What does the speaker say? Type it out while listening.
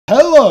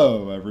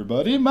Hello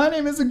everybody, my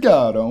name is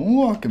Agato, and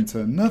welcome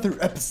to another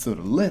episode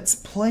of Let's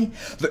Play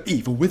The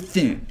Evil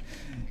Within.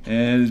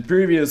 And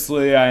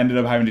previously I ended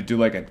up having to do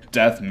like a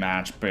death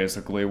match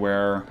basically,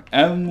 where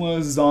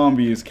endless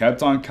zombies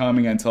kept on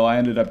coming until I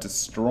ended up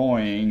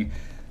destroying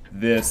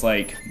this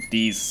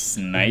these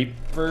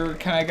sniper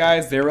kind of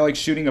guys. They were like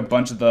shooting a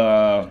bunch of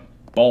the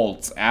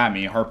bolts at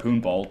me, harpoon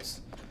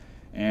bolts.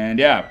 And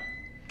yeah.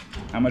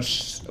 How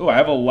much? Oh, I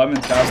have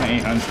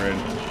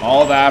 11,800.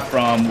 All that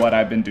from what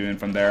I've been doing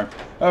from there.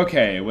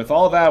 Okay, with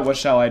all that, what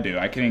shall I do?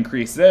 I can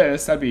increase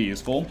this. That'd be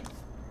useful.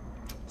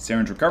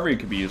 Syringe recovery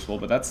could be useful,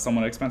 but that's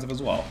somewhat expensive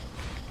as well.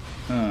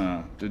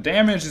 The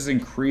damage is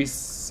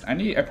increased.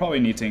 I probably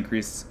need to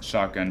increase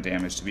shotgun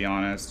damage, to be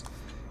honest,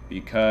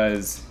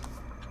 because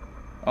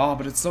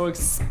but it's so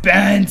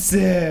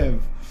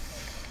expensive.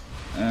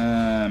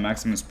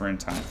 Maximum sprint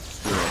time.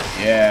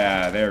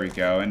 Yeah, there we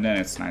go. And then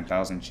it's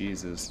 9,000.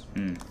 Jesus.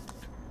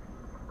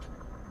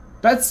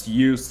 That's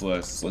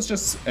useless. Let's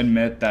just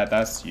admit that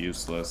that's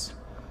useless.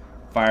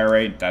 Fire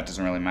rate, that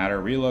doesn't really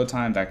matter. Reload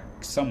time, that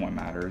somewhat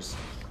matters.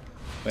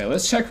 Wait,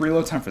 let's check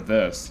reload time for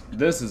this.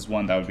 This is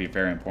one that would be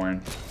very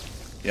important.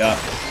 Yeah.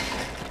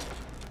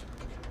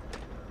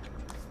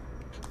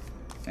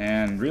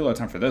 And reload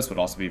time for this would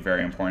also be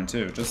very important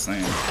too. Just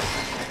saying.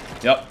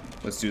 Yep,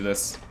 let's do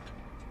this.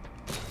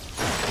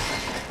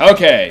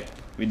 Okay,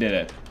 we did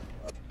it.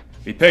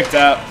 We picked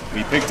out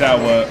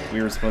what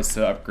we were supposed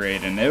to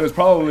upgrade, and it was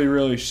probably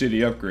really shitty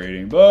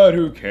upgrading, but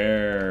who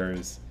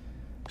cares?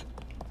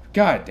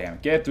 God damn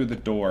it, get through the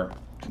door.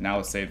 Now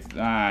let's save.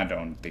 I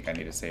don't think I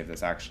need to save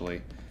this,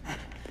 actually.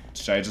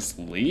 Should I just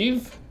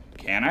leave?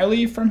 Can I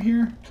leave from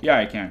here? Yeah,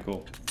 I can,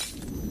 cool.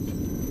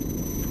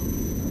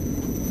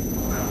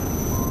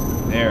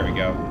 There we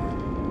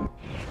go.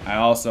 I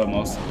also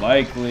most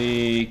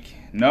likely...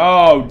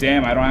 No,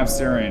 damn, I don't have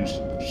syringe.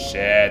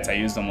 Shit, I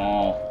used them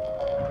all.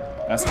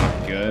 That's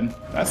not good.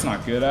 That's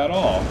not good at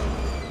all.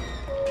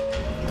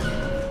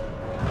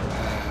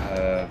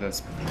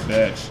 This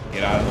bitch.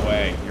 Get out of the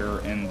way.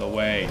 You're in the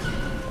way.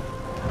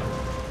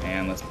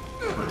 And let's...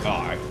 Oh,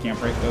 I can't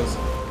break those.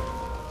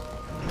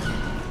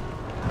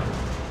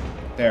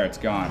 There, it's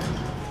gone.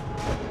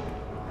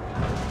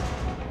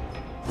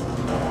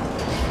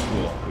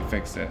 Cool, we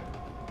fixed it.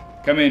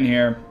 Come in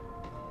here.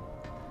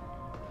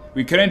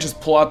 We couldn't just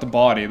pull out the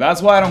body.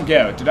 That's why I don't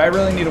get it. Did I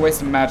really need to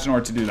waste a match in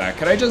order to do that?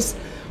 Could I just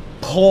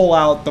pull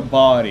out the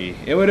body?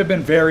 It would have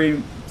been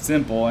very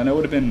simple, and it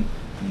would have been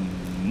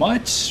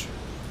much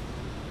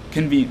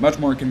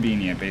more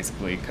convenient,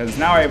 basically. Because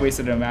now I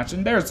wasted a match,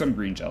 and there's some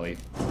green jelly.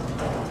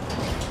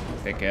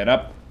 Pick it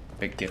up.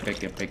 Pick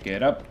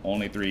it up.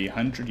 Only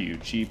 300, you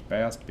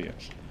cheap-ass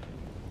bitch.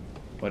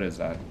 What is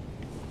that?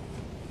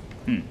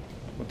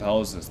 What the hell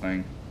is this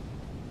thing?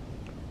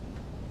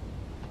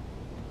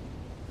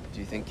 Do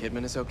you think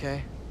Kidman is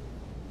okay?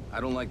 I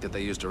don't like that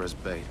they used her as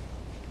bait.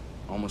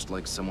 Almost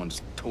like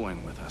someone's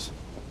toying with us.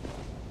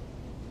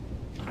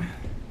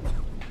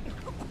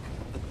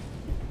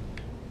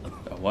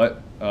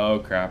 What? Oh,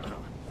 crap.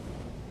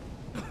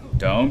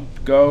 Don't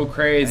go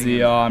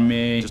crazy on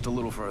me. Just a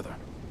little further.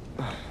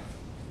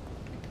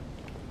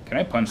 Can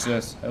I punch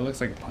this? It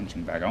looks like a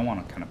punching bag. I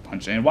want to kind of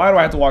punch it. And why do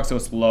I have to walk so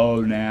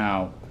slow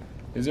now?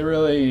 Is it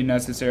really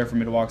necessary for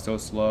me to walk so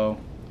slow?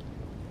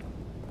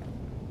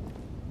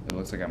 It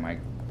looks like I might...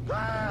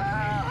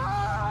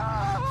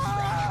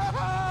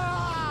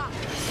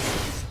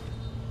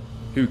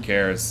 Who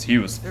cares? He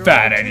was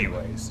fat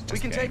anyways.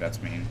 Just kidding,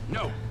 that's mean.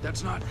 No,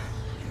 that's not.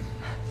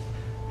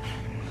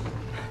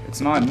 It's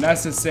not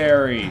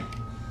necessary.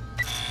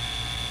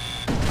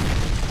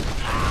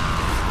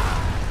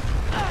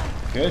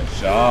 Good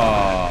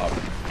job.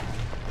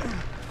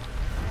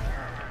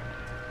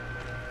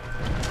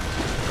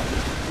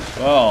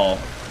 Well,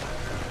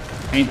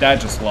 ain't that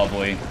just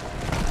lovely?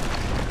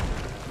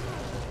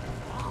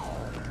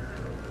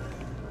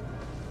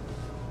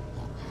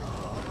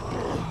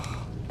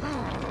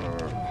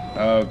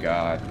 Oh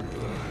god.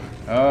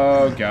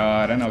 Oh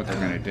god, I know what they're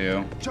gonna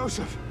do.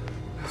 Joseph!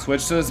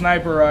 Switch to the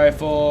sniper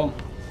rifle.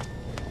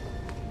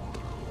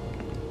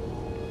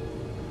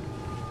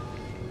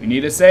 We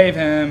need to save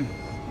him.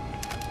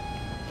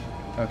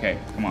 Okay,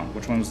 come on.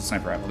 Which one was the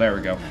sniper rifle? There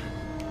we go.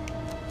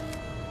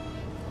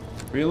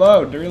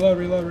 Reload, reload,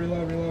 reload,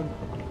 reload, reload.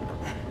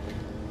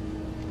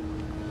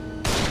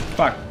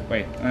 Fuck,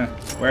 wait.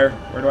 Where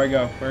do I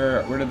go?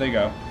 Where did they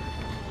go?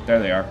 There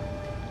they are.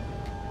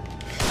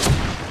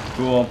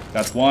 Cool,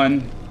 that's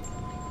one.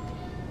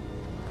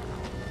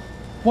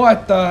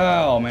 What the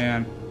hell,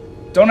 man?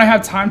 Don't I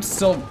have time to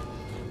still...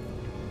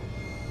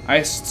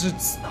 I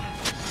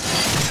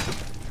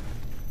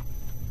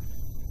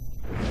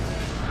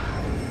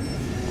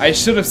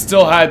should have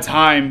still had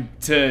time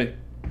to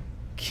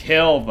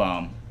kill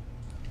them.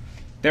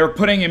 They were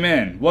putting him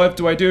in. What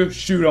do I do?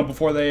 Shoot them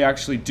before they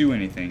actually do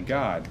anything.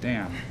 God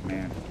damn,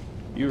 man.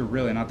 You're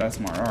really not that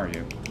smart, are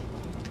you?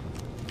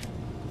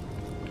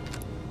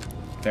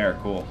 There,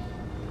 cool.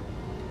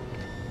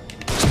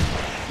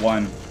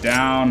 One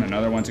down,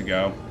 another one to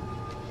go.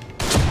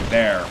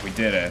 There, we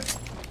did it.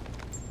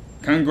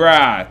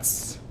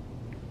 Congrats!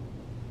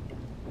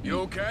 You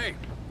okay?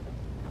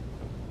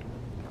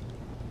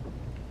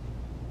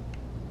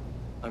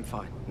 I'm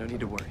fine. No need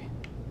to worry.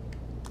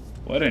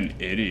 What an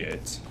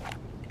idiot.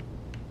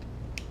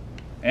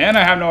 And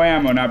I have no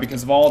ammo now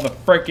because of all the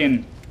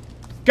frickin'...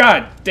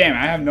 God damn,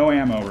 I have no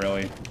ammo,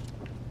 really.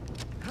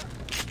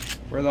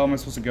 Where the hell am I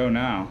supposed to go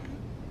now?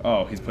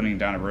 Oh, he's putting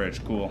down a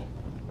bridge. Cool.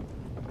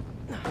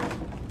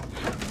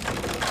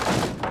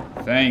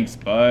 Thanks,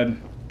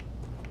 bud.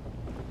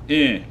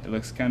 It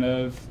looks kind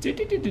of...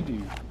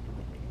 You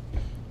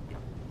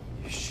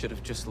should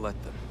have just let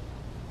them.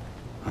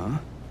 Huh?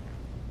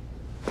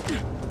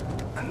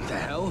 What the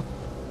hell?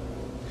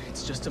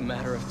 It's just a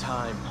matter of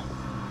time.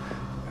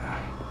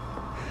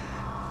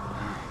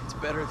 It's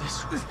better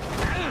this way.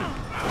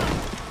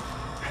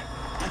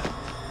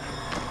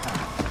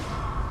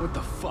 What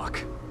the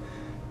fuck?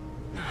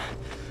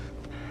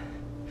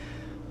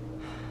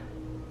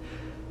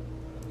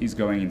 He's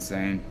going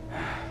insane.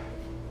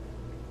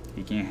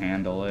 He can't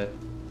handle it.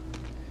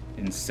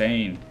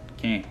 Insane.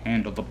 Can't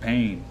handle the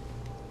pain.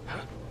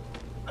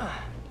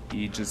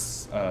 He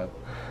just a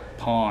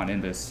pawn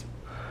in this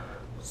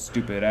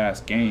stupid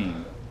ass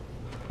game.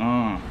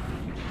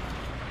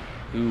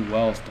 Who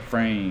else to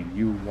frame?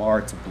 You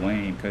are to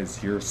blame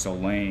cause you're so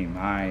lame.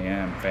 I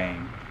am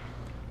fame.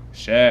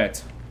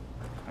 Shit.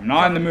 I'm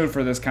not in the mood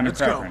for this kind of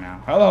crap right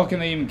now. How the hell can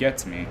they even get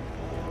to me?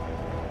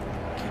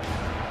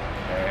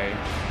 Okay.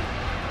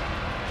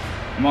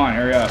 Come on,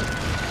 hurry up.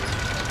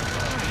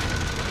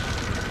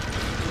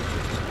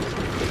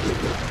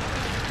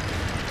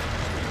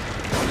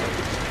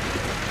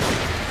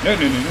 No.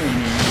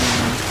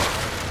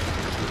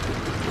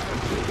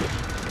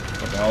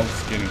 What the hell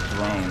is getting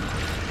thrown?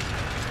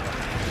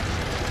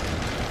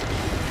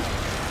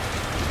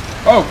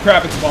 Oh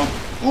crap, it's a bomb.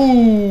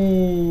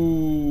 Ooh.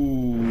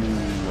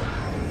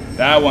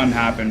 That one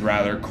happened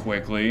rather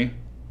quickly.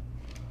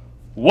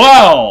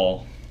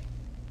 Well.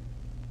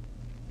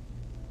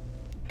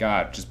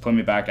 God, just put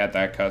me back at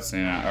that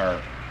cutscene,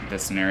 or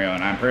this scenario,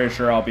 and I'm pretty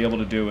sure I'll be able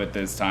to do it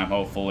this time.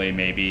 Hopefully,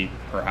 maybe,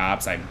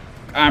 perhaps.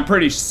 I'm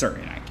pretty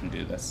certain I can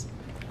do this.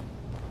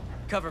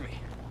 Cover me.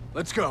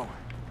 Let's go.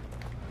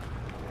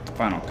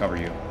 Fine, I'll cover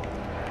you.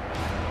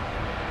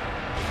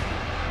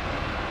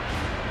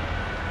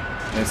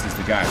 This is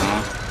the guy,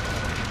 huh?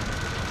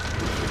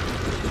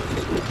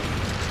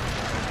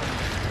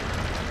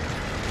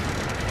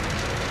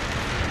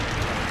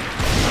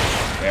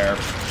 There.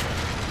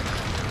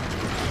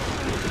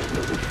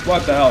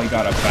 What the hell? He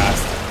got up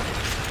fast.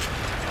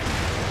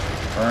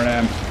 Burn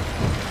him.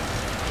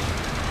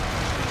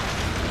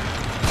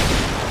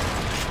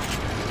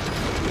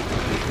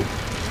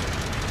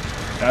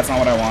 That's not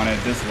what I wanted.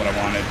 This is what I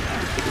wanted.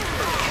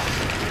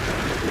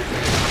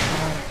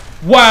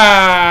 Wow!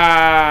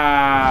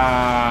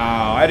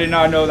 I did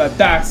not know that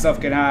that stuff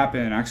could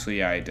happen. Actually,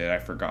 yeah, I did. I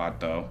forgot,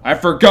 though. I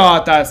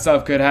forgot that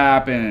stuff could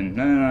happen.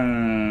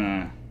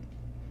 No.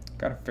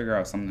 Gotta figure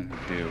out something to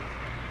do.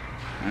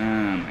 Oh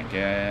my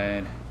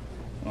god.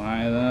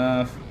 Why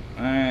the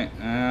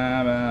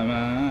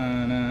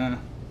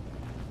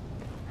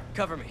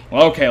Cover me.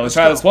 Well, okay, let's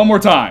try this one more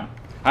time.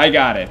 I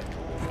got it.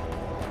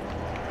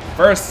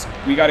 First,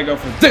 we gotta go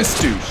for this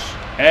douche.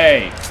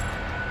 Hey,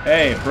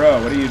 bro,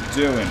 what are you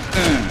doing?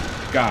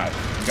 Got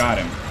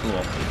him.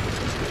 Cool.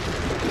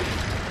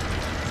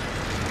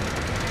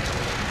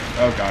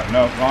 Oh god,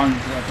 no, wrong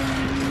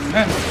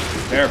weapon.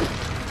 There.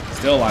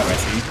 Still alive, I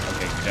see.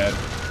 Okay, dead.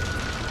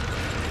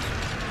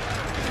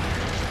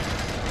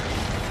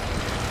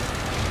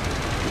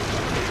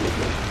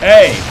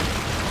 Hey!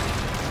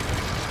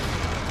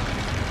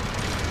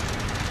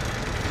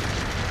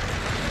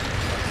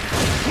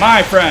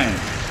 My friend!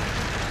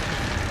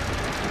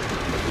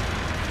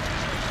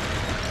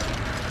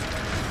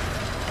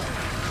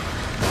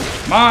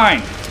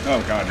 Mine!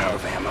 Oh god, no.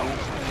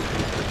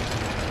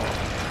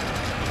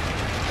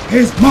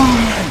 He's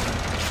mine!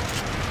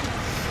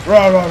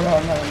 Rah.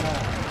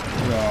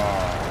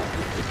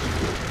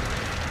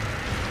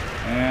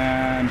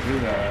 And who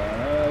the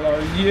hell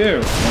are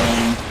you?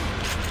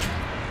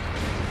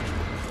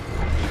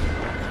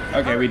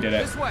 Okay, we did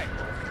it.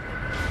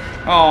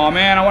 Oh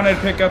man, I wanted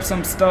to pick up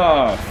some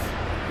stuff.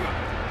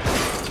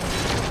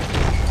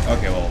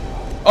 Okay, well.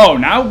 Oh,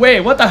 now wait,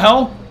 what the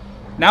hell?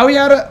 Now we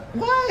had a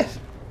what?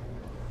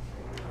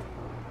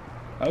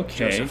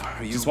 Okay, Joseph,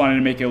 just wanted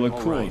to make it look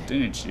cool, right?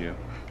 didn't you?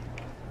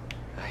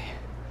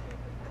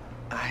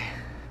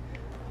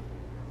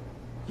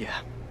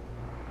 Yeah.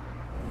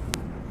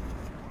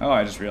 Oh,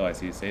 I just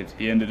realized he saved.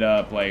 He ended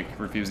up like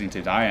refusing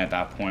to die at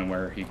that point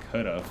where he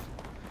could have.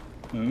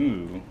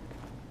 Ooh.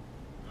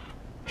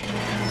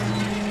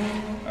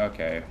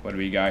 Okay, what do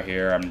we got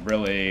here?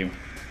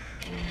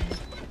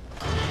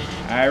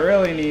 I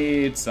really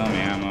need some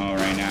ammo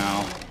right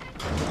now.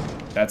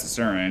 That's a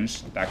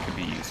syringe. That could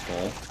be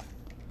useful.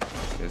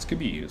 This could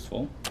be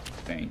useful.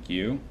 Thank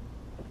you.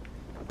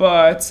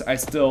 But I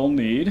still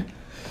need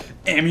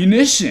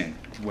ammunition.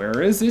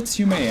 Where is it,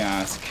 you may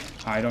ask?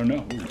 I don't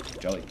know. Ooh,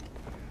 jelly.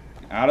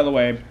 Out of the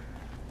way.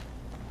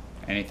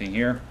 Anything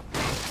here?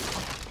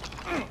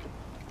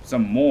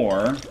 Some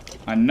more.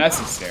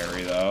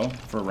 Unnecessary, though,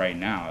 for right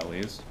now, at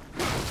least.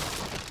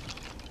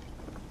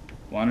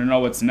 Want to know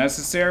what's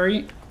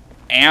necessary?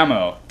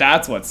 Ammo.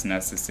 That's what's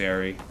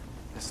necessary.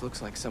 This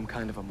looks like some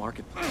kind of a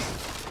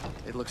marketplace.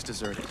 It looks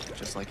deserted,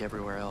 just like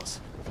everywhere else.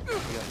 We gotta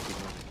keep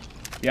moving.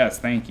 Yes,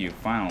 thank you.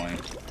 Finally.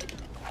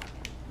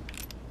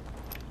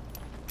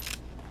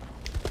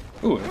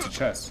 Ooh, it's a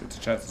chest. It's a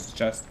chest. It's a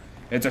chest.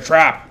 It's a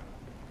trap!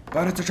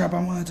 But it's a trap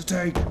I'm willing to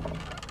take.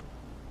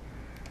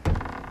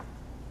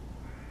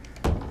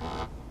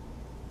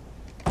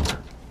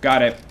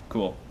 Got it.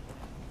 Cool.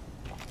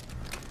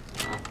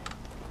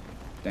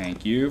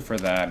 Thank you for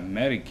that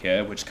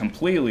medikit, which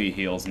completely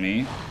heals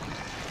me.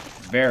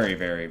 Very,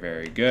 very,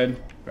 very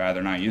good.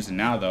 Rather not use it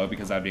now, though,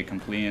 because that'd be a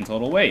complete and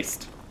total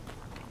waste.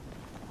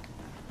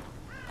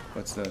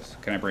 What's this?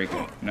 Can I break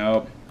it?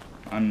 Nope.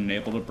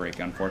 Unable to break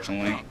it,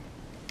 unfortunately.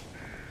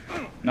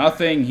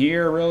 Nothing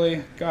here,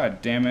 really?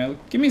 God damn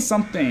it. Give me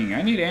something.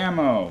 I need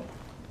ammo.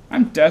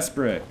 I'm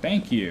desperate.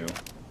 Thank you.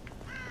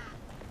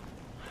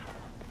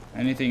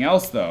 Anything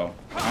else, though?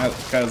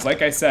 Because,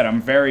 like I said, I'm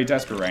very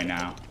desperate right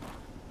now.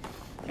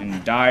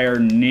 In dire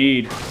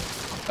need.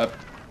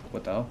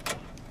 What the hell?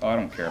 Oh, I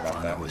don't care about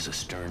that. Father was a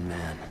stern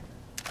man.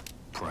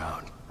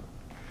 Proud.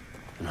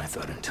 And I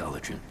thought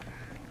intelligent.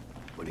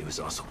 But he was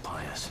also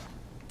pious.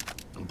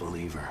 A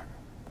believer.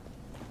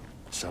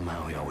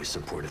 Somehow he always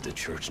supported the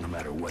church no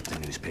matter what the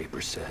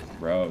newspaper said.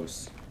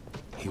 Gross.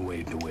 He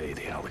waved away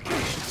the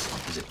allegations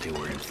as if they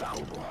were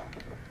infallible.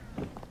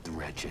 The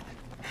wretched,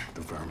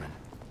 the vermin,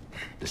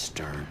 the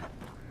stern,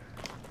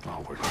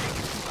 all were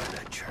taken by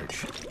that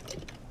church.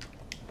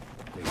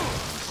 They were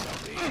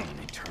salvation and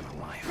eternal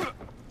life.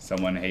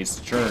 Someone hates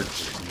the church.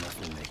 There's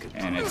nothing they could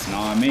And it's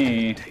not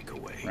me. take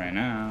away. Right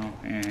now.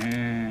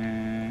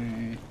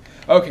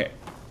 Okay.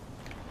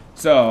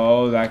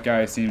 So, that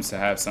guy seems to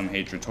have some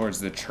hatred towards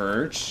the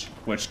church.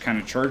 Which kind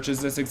of church is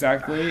this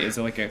exactly? Is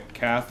it like a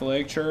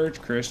Catholic church,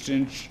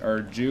 Christian or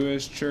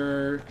Jewish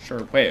church?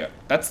 Or wait,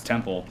 that's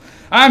temple.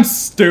 I'm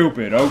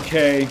stupid,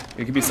 okay?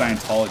 It could be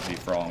Scientology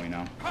for all we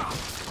know.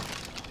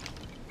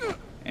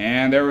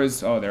 And there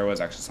was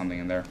actually something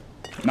in there.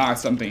 Not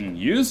something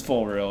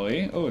useful,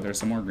 really. Oh, there's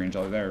some more green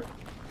jelly there.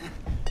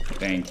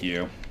 Thank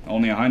you.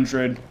 Only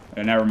 100?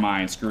 Never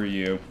mind, screw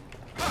you.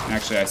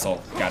 Actually, I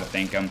still gotta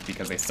thank them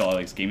because they still at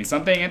least gave me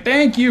something, and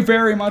thank you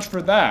very much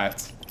for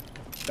that.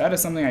 That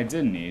is something I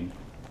did need.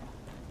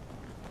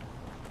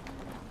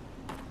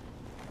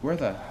 Where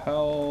the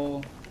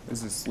hell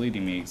is this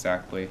leading me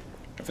exactly?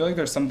 I feel like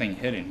there's something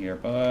hidden here,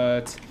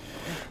 but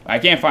I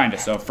can't find it,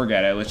 so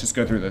forget it. Let's just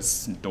go through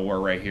this door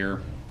right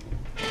here.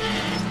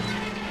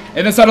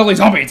 And then suddenly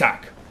zombie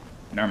attack!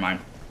 Never mind.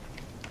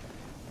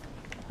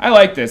 I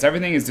like this.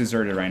 Everything is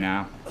deserted right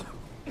now.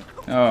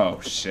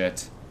 Oh,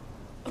 shit.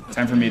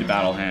 Time for me to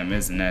battle him,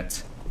 isn't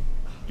it?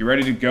 You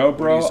ready to go,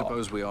 bro? What do you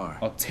suppose we are?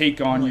 I'll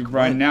take on you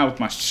right now with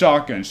my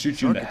shotgun and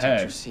shoot you in the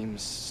Architecture head.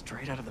 seems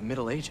straight out of the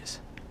Middle Ages.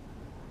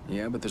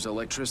 Yeah, but there's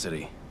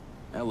electricity.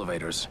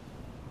 Elevators.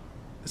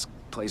 This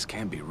place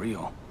can't be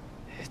real.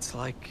 It's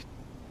like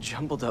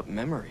jumbled up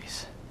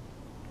memories.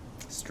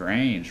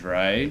 Strange,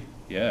 right?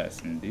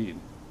 Yes, indeed.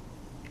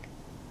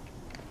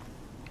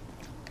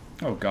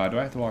 Oh god, do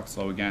I have to walk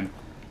slow again?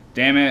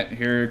 Damn it,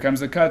 here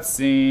comes a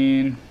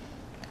cutscene.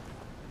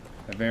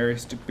 A very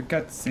stupid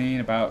cutscene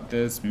about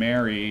this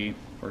Mary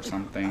or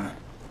something.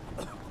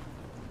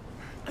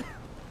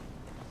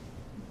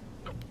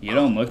 You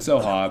don't look so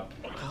hot.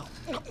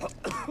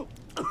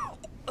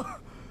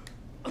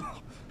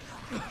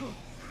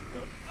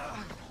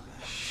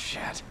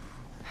 Shit.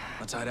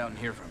 Let's hide out in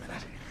here for a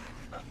minute.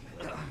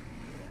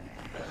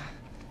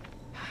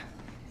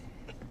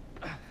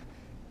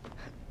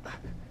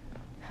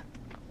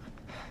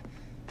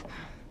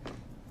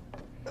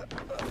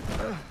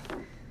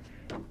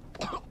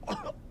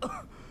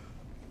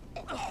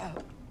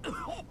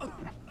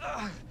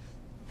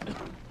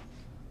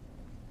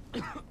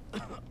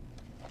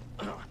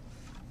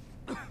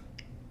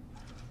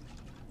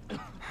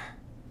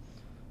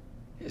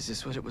 Is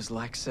this what it was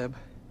like, Seb?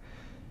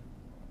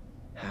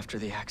 After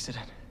the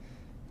accident?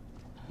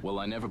 Well,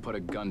 I never put a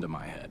gun to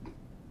my head.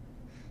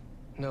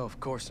 No, of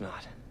course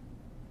not.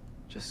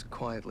 Just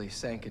quietly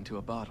sank into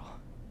a bottle.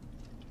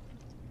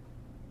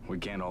 We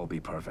can't all be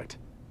perfect.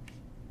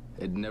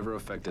 It never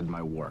affected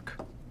my work.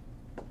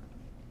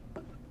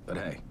 But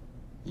hey,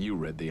 you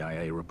read the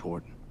IA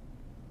report.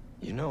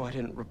 You know I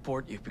didn't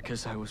report you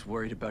because I was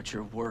worried about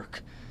your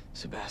work,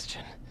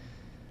 Sebastian.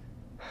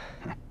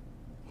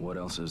 What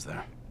else is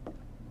there?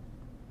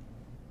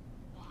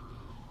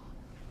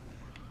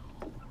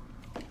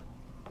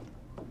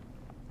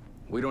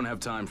 We don't have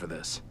time for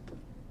this.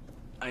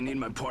 I need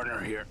my partner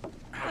here.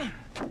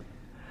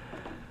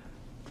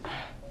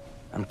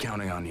 I'm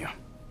counting on you.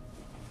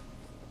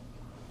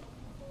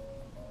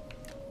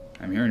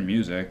 I'm hearing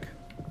music.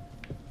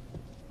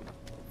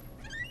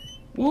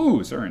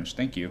 Woo, syringe,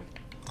 thank you.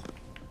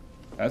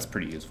 That's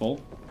pretty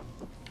useful.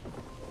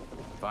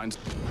 Find.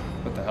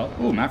 What the hell?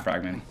 Ooh, map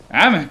fragment.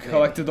 I haven't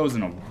collected those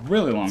in a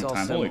really long It's all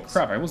time. Holy symbols.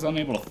 crap, I was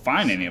unable to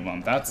find any of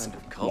them. That's Kind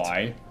of cult.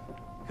 why.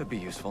 Could be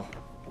useful.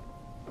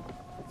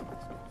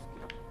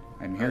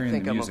 I'm hearing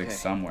the I'm music okay.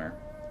 somewhere.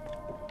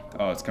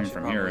 Oh, it's coming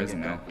Should from here, probably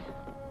isn't get it?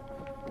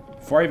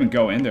 Before I even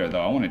go in there,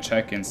 though, I want to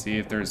check and see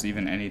if there's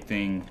even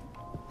anything...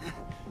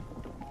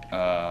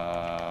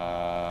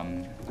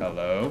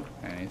 hello?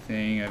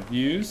 Anything of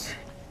use?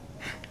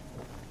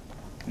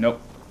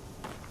 Nope.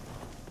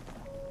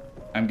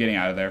 I'm getting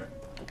out of there.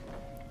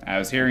 I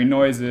was hearing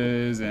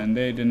noises, and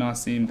they did not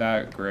seem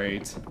that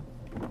great.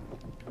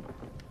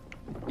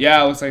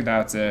 Yeah, it looks like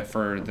that's it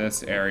for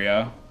this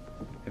area.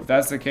 If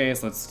that's the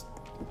case, let's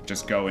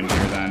just go in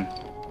here then.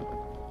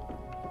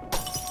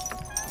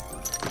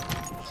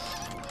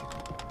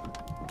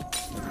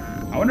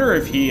 I wonder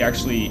if he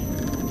actually...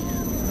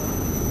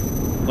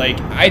 Like,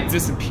 I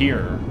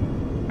disappear,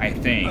 I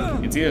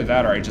think. It's either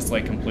that or I just,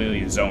 like,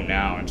 completely zone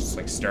out and just,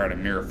 like, stare at a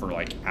mirror for,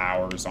 like,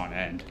 hours on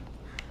end.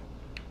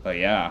 But,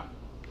 yeah.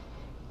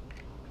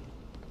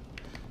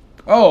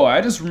 Oh, I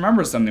just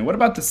remembered something. What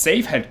about the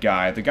safe head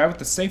guy? The guy with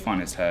the safe on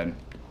his head.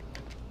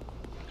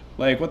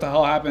 Like, what the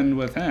hell happened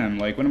with him?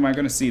 Like, when am I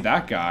going to see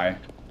that guy?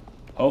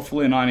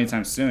 Hopefully not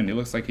anytime soon. He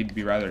looks like he'd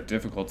be rather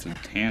difficult to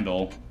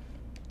handle.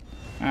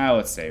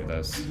 Let's save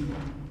this.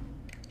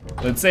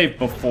 Let's save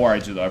before I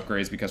do the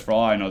upgrades, because for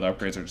all I know, the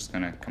upgrades are just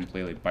going to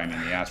completely bite me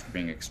in the ass for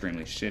being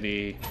extremely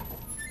shitty.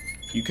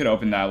 You could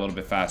open that a little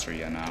bit faster,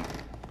 yeah, now.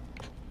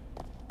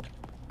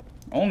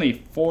 Only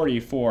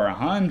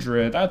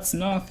 4,400. That's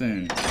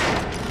nothing.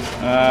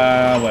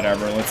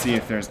 Whatever. Let's see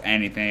if there's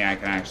anything I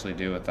can actually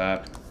do with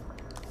that.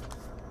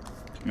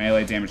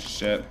 Melee damage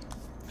shit.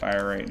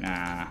 Fire rate,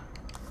 nah.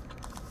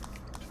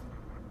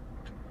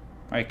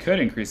 I could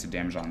increase the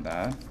damage on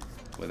that.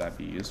 Would that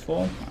be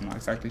useful? I'm not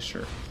exactly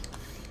sure.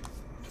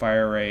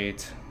 Fire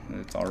rate,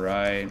 it's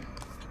alright.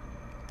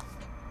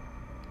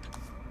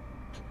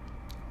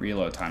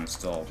 Reload time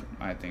still,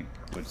 I think,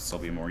 would still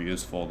be more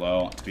useful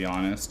though, to be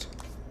honest.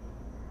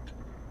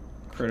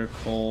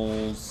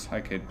 Criticals,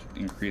 I could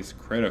increase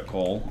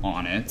critical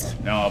on it.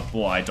 No,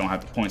 well, I don't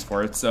have the points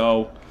for it,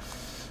 so...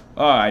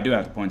 Oh, I do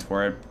have the points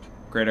for it.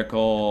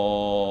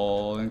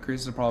 Critical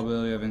increases the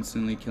probability of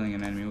instantly killing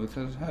an enemy with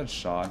a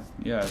headshot.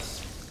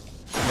 Yes.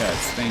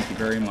 Yes, thank you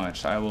very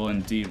much. I will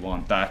indeed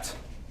want that.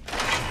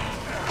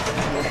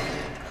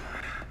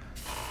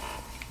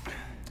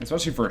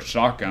 Especially for a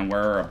shotgun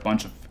where a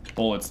bunch of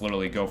bullets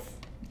literally go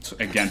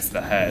against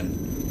the head.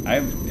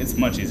 It's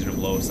much easier to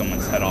blow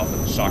someone's head off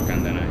with a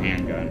shotgun than a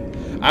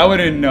handgun. I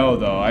wouldn't know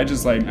though. I'm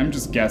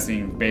just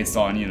guessing based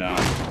on, you know,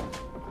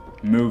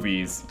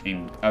 movies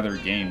and other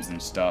games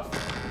and stuff.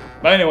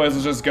 But anyways,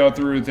 let's just go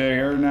through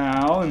there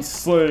now and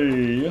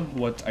see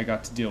what I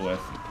got to deal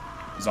with.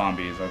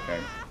 Zombies, okay.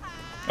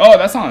 Oh,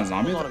 that's not a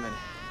zombie. Hold on a minute.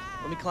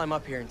 Let me climb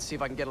up here and see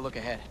if I can get a look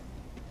ahead.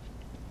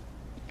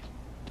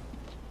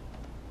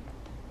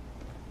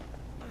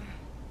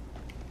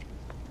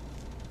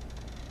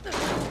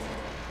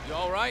 You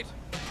all right?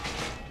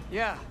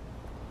 Yeah.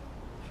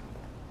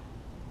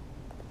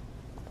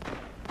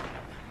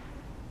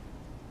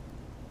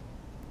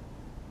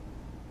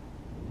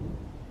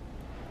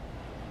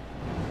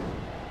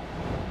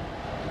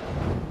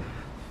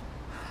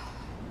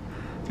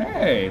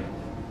 Hey.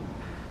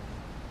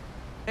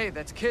 Hey,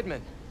 that's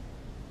Kidman.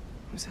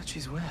 Who's that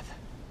she's with?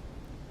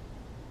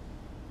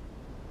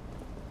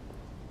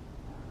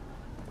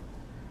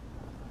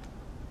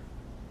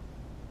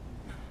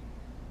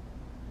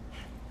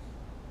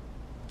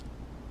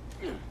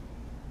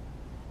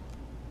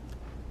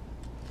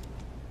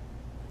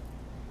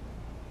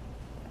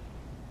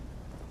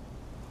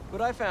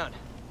 What I found.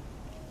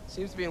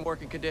 Seems to be in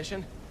working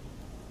condition.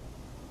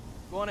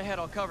 Go on ahead,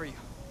 I'll cover you.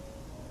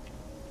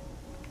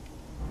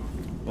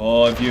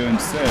 Well, if you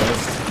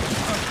insist.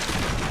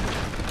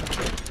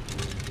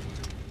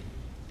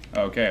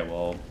 Okay,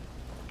 well.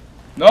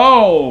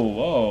 No!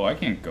 Whoa, I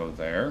can't go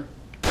there.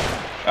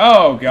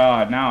 Oh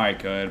god, now I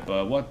could,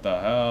 but what the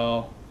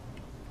hell?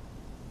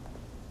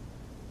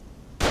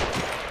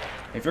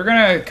 If you're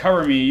gonna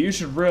cover me, you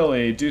should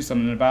really do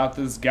something about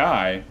this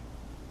guy.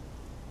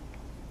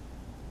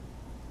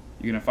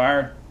 You gonna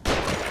fire?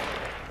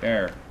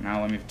 There.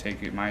 Now let me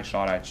take my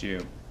shot at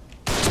you.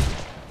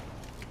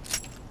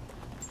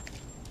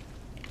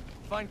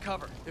 Find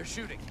cover. They're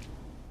shooting.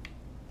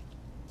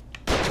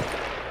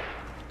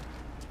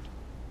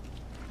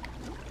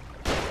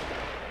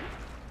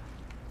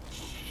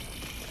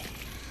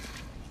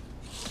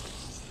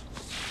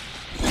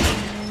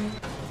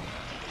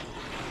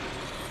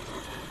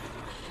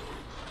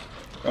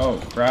 Oh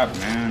crap,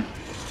 man.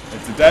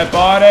 It's a dead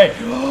body!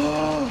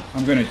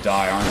 I'm gonna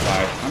die, aren't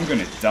I? I'm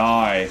gonna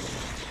die.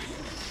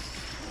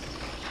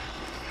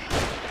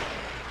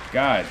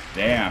 God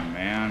damn,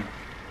 man.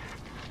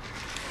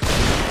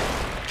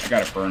 I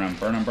gotta burn him.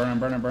 Burn him, burn him,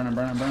 burn him, burn him,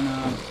 burn him, burn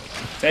him.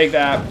 Take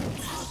that.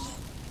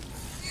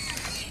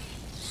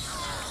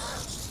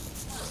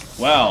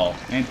 Well,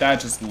 ain't that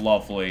just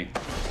lovely?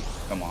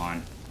 Come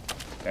on.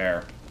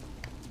 There.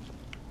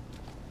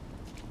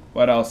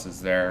 What else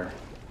is there?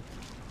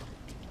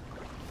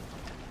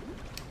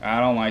 I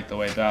don't like the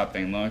way that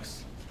thing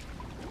looks.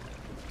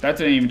 That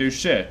didn't even do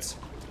shit.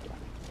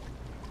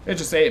 It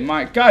just ate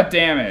my... God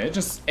damn it. It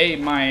just ate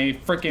my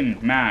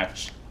freaking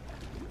match.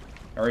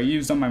 I already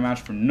used up my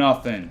match for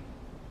nothing.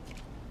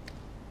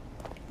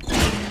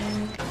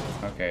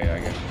 Okay, I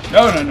get it.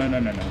 No.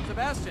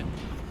 Sebastian,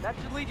 that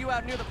should lead you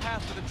out near the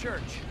path to the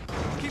church.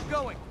 Keep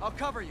going. I'll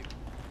cover you.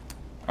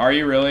 Are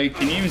you really?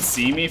 Can you even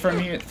see me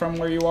from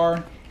where you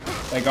are?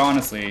 Like,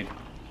 honestly.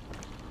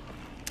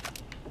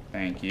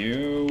 Thank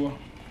you.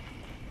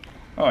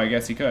 Oh, I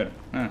guess he could.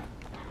 Huh.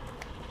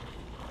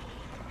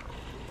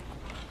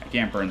 I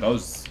can't burn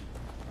those.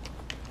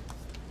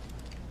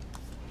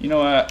 You know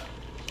what?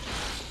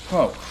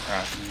 Oh,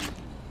 crap.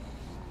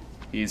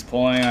 He's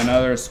pulling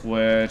another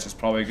switch. It's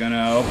probably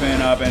gonna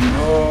open up and...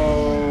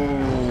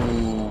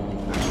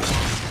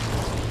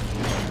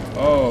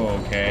 Oh,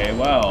 okay,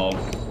 well...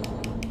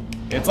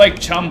 It's like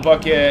Chum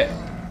Bucket.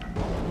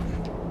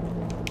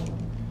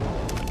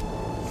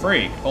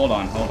 Freak. Hold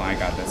on, I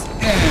got this.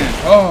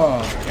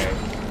 Oh, okay.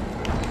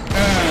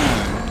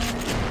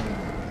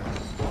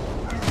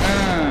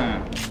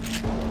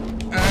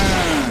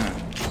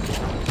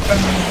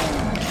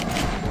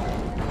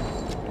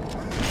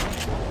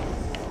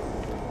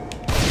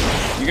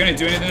 You gonna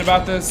do anything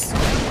about this?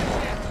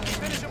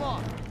 Finish him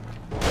off.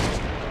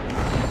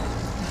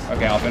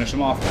 Okay, I'll finish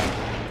him off then.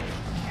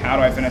 How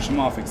do I finish him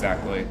off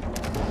exactly?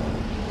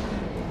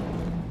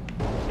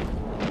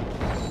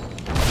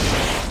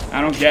 I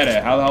don't get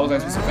it. How the hell was I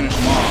supposed to finish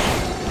him off?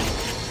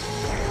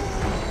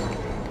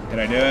 Did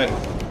I do it?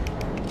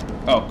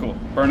 Oh, cool.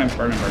 Burn him.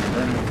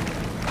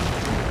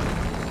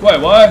 Wait,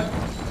 what?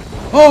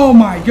 Oh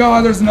my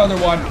god, there's another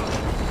one.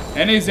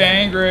 And he's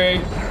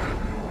angry.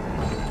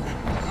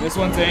 This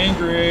one's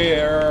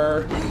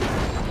angrier.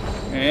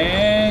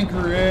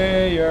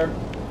 Angrier.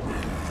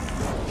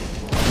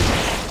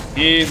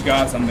 He's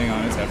got something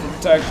on his head for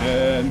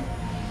protection.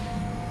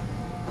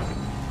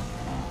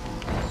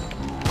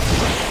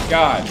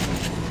 God.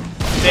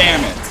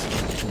 Damn it.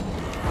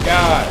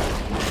 God.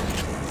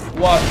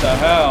 What the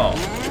hell?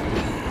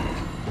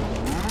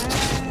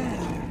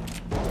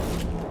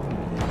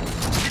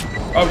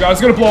 Oh god,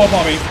 it's gonna blow up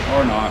on me.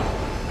 Or not.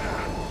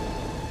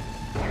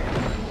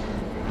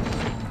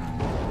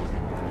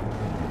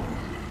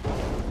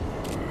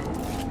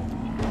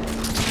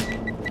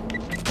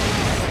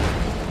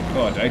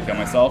 Oh, did I kill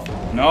myself?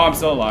 No, I'm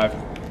still alive.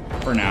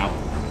 For now.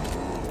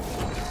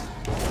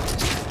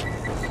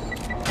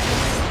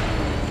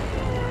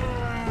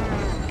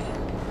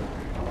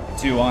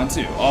 Two on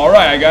two.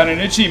 Alright, I got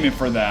an achievement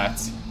for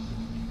that.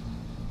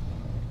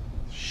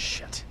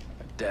 Shit.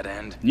 A dead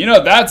end. You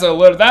know, that's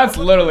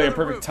literally a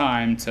perfect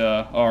time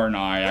to... Or no,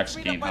 I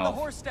actually gain health.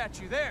 Horse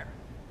statue there.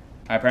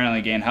 I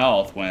apparently gain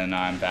health when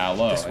I'm that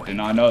low. I did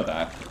not know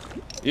that.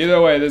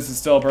 Either way, this is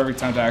still a perfect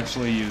time to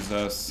actually use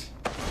this.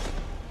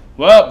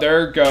 Well,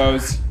 there it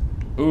goes.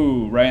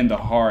 Ooh, right in the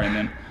heart, and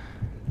then...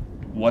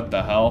 What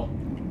the hell?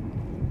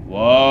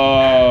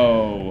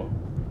 Whoa.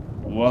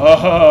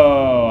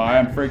 Whoa.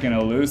 I'm freaking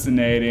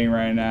hallucinating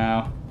right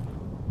now.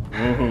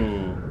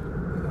 Woohoo.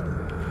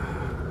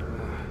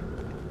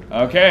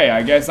 Okay,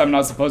 I guess I'm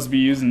not supposed to be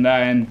using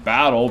that in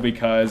battle,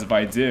 because if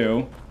I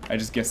do, I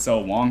just get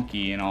so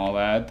wonky and all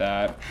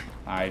that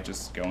I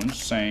just go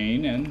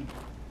insane and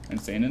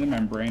insane in the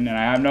membrane, and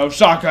I have no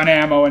shotgun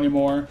ammo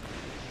anymore.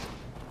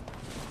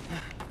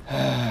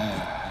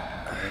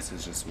 This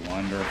is just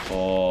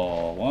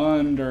wonderful.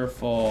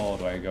 Wonderful.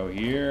 Do I go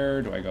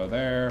here? Do I go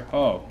there?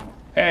 Oh.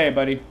 Hey,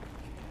 buddy.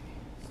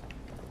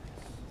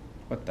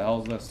 What the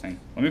hell is this thing?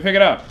 Let me pick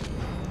it up.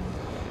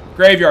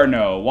 Graveyard,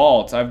 no.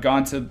 Walt, I've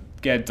gone to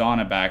get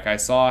Donna back. I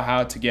saw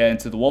how to get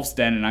into the wolf's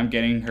den, and I'm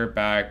getting her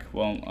back.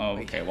 Well, oh,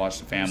 okay. Watch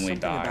the family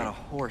die. Something about a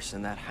horse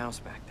in that house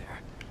back there.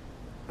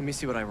 Let me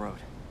see what I wrote.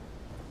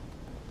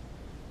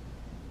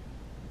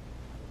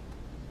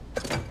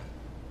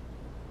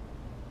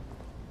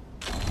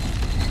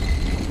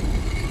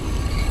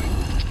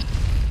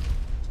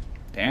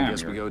 Damn. I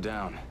guess we go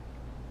down.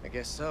 I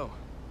guess so.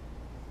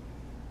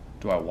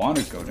 Do I want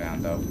to go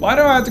down, though? Why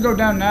do I have to go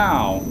down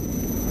now?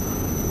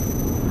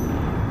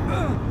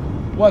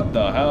 What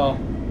the hell?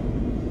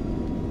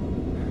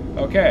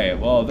 Okay,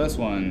 well, this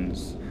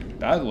one's...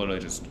 That literally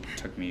just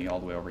took me all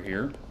the way over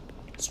here.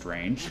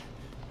 Strange.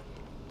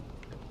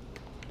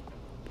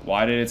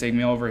 Why did it take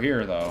me over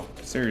here, though?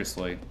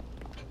 Seriously.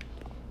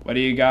 What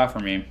do you got for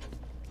me?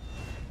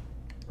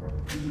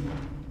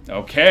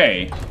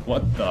 Okay.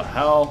 What the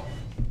hell?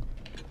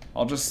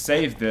 I'll just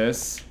save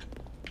this.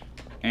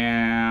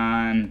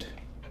 And...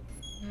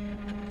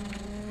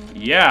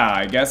 yeah,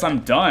 I guess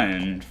I'm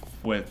done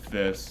with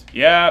this.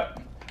 Yep.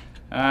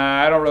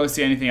 I don't really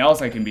see anything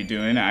else I can be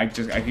doing. I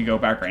could go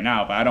back right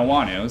now, but I don't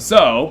want to.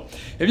 So,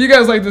 if you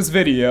guys like this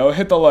video,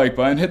 hit the like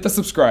button, hit the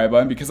subscribe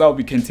button, because I'll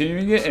be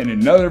continuing it in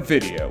another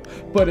video.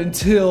 But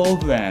until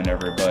then,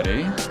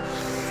 everybody,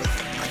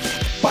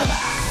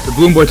 bye-bye. The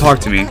Balloon Boy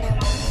talked to me.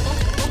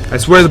 I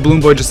swear the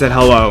Balloon Boy just said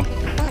hello.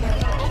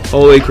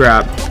 Holy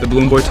crap. The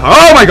Balloon Boy talked.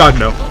 Oh my god,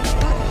 no.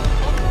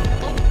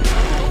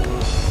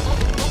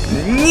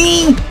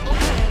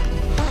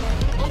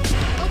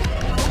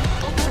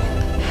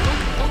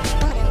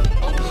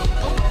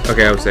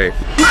 Okay, I was safe.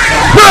 But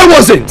I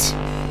wasn't!